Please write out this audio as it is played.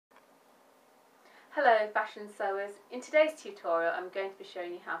Hello fashion sewers, in today's tutorial I'm going to be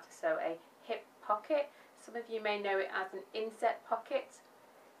showing you how to sew a hip pocket. Some of you may know it as an inset pocket.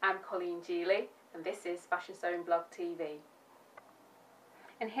 I'm Colleen and this is Fashion Sewing Blog TV.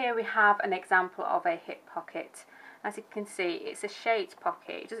 And here we have an example of a hip pocket. As you can see, it's a shaped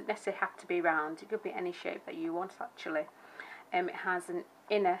pocket. It doesn't necessarily have to be round, it could be any shape that you want actually. It has an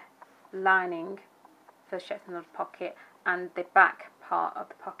inner lining for the shape of the pocket and the back part of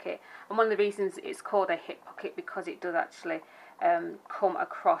the pocket, and one of the reasons it's called a hip pocket because it does actually come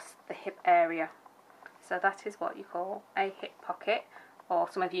across the hip area. So that is what you call a hip pocket, or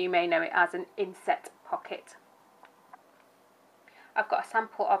some of you may know it as an inset pocket. I've got a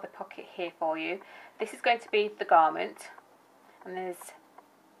sample of the pocket here for you. This is going to be the garment, and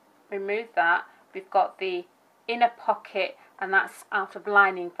remove that. We've got the inner pocket, and that's out of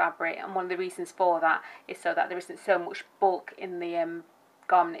lining fabric, and one of the reasons for that is so that there isn't so much bulk in the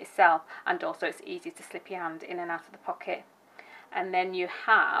garment itself, and also it's easy to slip your hand in and out of the pocket. And then you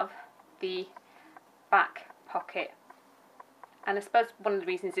have the back pocket, and I suppose one of the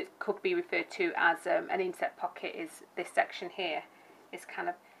reasons it could be referred to as an inset pocket is this section here is kind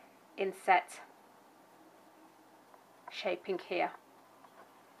of inset shaping here.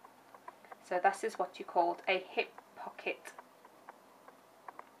 So that is what you called a hip pocket.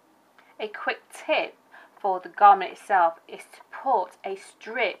 A quick tip for the garment itself is to put a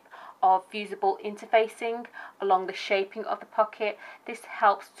strip of fusible interfacing along the shaping of the pocket. This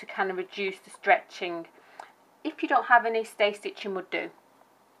helps to kind of reduce the stretching. If you don't have any, stay stitching would do.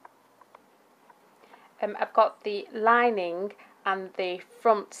 I've got the lining and the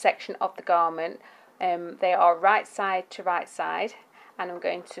front section of the garment. They are right side to right side, and I'm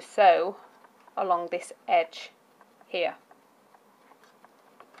going to sew along this edge here.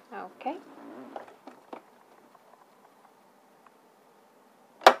 Okay.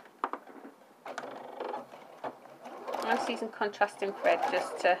 I'm just using contrasting thread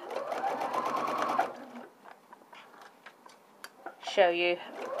just to show you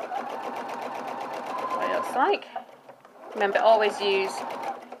what it looks like. Remember, always use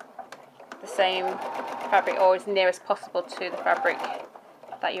the same fabric, always near as possible to the fabric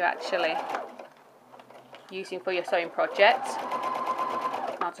that you're actually using for your sewing project.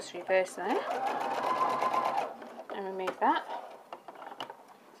 I'll just reverse there and remove that,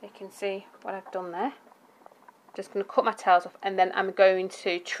 so you can see what I've done there. Just going to cut my tails off, and then I'm going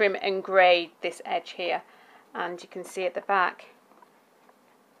to trim and grade this edge here, and you can see at the back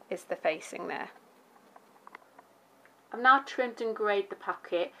is the facing there. I've now trimmed and graded the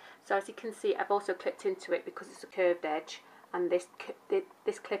pocket, so as you can see I've also clipped into it because it's a curved edge, and this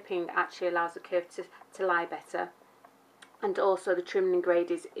clipping actually allows the curve to lie better. And also the trimming and grade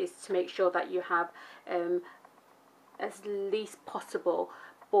is to make sure that you have as least possible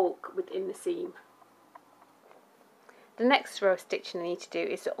bulk within the seam. The next row of stitching I need to do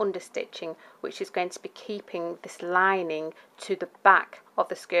is the understitching, which is going to be keeping this lining to the back of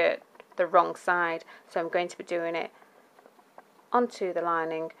the skirt, the wrong side. So I'm going to be doing it onto the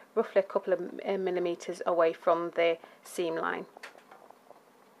lining, roughly a couple of millimetres away from the seam line.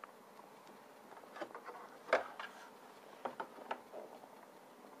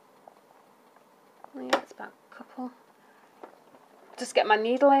 Yeah, it's about a couple. Just get my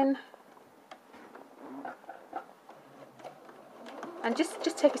needle in, and just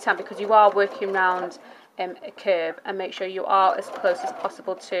take your time because you are working around a curve, and make sure you are as close as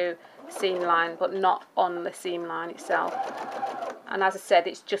possible to the seam line but not on the seam line itself. And as I said,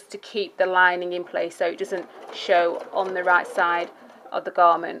 it's just to keep the lining in place so it doesn't show on the right side of the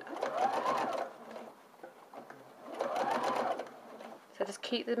garment. So just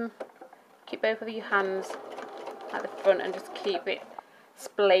keep both of your hands at the front and just keep it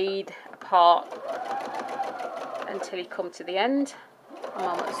splayed apart until you come to the end. I'm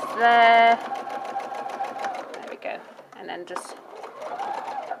almost there. There we go. And then just,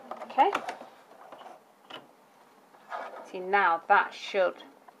 okay. See, now that should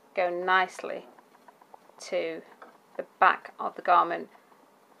go nicely to the back of the garment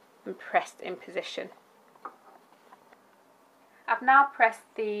and pressed in position. I've now pressed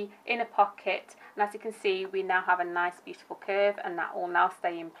the inner pocket, and as you can see we now have a nice beautiful curve, and that will now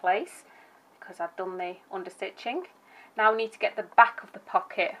stay in place because I've done the understitching. Now we need to get the back of the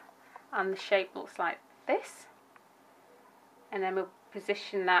pocket, and the shape looks like this, and then we'll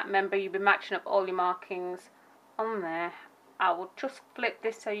position that. Remember, you'll be matching up all your markings on there. I will just flip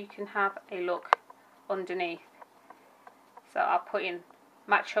this so you can have a look underneath. So I'll put in,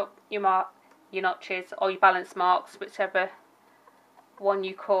 match up your notches or your balance marks, whichever one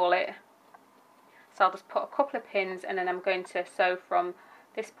you call it. So I'll just put a couple of pins, and then I'm going to sew from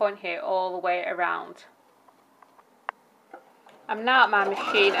this point here all the way around. I'm now at my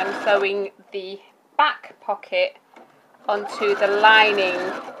machine and sewing the back pocket onto the lining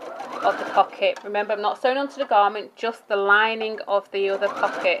of the pocket. Remember, I'm not sewing onto the garment, just the lining of the other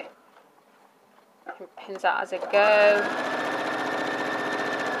pocket. Pins out as I go.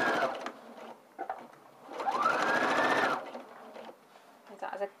 Pins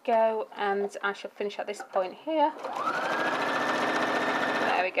out as I go, and I shall finish at this point here.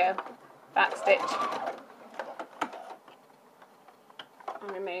 There we go. Back stitch.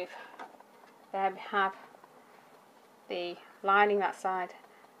 And remove. There we have the lining that side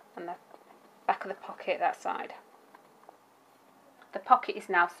and the back of the pocket that side. The pocket is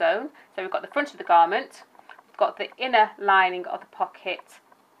now sewn, so we've got the front of the garment, we've got the inner lining of the pocket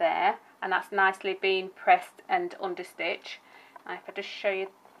there, and that's nicely been pressed and understitched. And if I just show you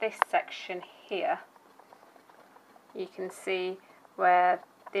this section here, you can see where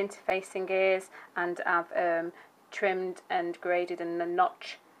the interfacing is, and I've trimmed and graded and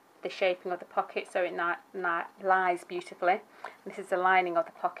notched the shaping of the pocket so it lies beautifully. And this is the lining of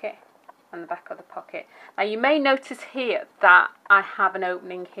the pocket and the back of the pocket. Now you may notice here that I have an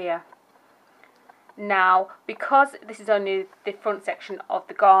opening here. Now, because this is only the front section of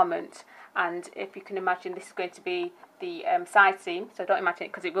the garment, and if you can imagine, this is going to be the side seam, so don't imagine it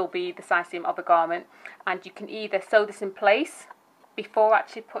because it will be the side seam of the garment, and you can either sew this in place before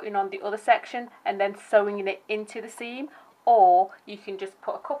actually putting on the other section and then sewing it into the seam, or you can just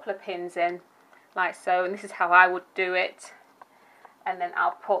put a couple of pins in like so, and this is how I would do it, and then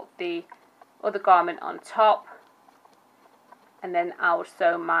I'll put the other garment on top, and then I'll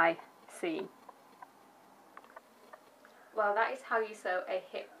sew my seam. Well, that is how you sew a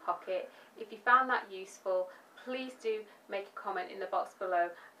hip pocket. If you found that useful, please do make a comment in the box below,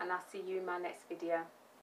 and I'll see you in my next video.